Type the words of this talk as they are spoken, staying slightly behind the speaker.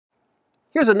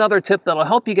Here's another tip that'll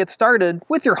help you get started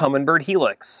with your Humminbird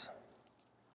HELIX.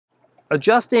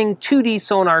 Adjusting 2D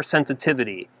sonar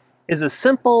sensitivity is a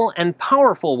simple and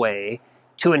powerful way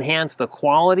to enhance the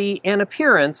quality and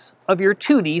appearance of your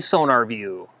 2D sonar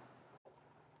view.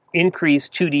 Increase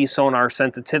 2D sonar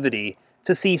sensitivity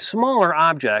to see smaller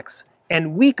objects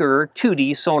and weaker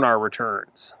 2D sonar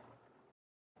returns.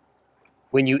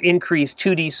 When you increase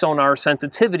 2D sonar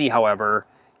sensitivity, however,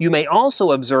 you may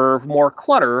also observe more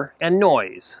clutter and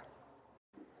noise.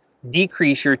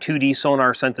 Decrease your 2D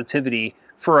sonar sensitivity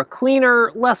for a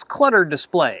cleaner, less cluttered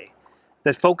display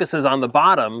that focuses on the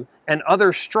bottom and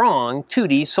other strong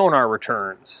 2D sonar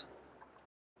returns.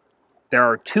 There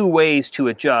are two ways to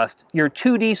adjust your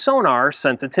 2D sonar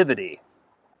sensitivity.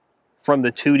 From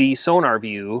the 2D sonar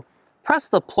view, press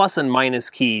the plus and minus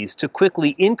keys to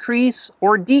quickly increase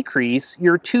or decrease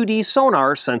your 2D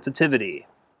sonar sensitivity.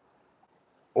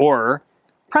 Or,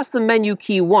 press the menu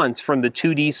key once from the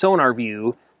 2D sonar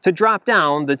view to drop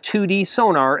down the 2D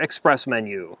sonar express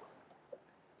menu.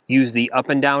 Use the up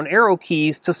and down arrow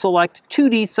keys to select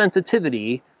 2D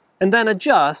sensitivity, and then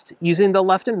adjust using the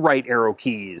left and right arrow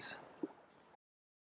keys.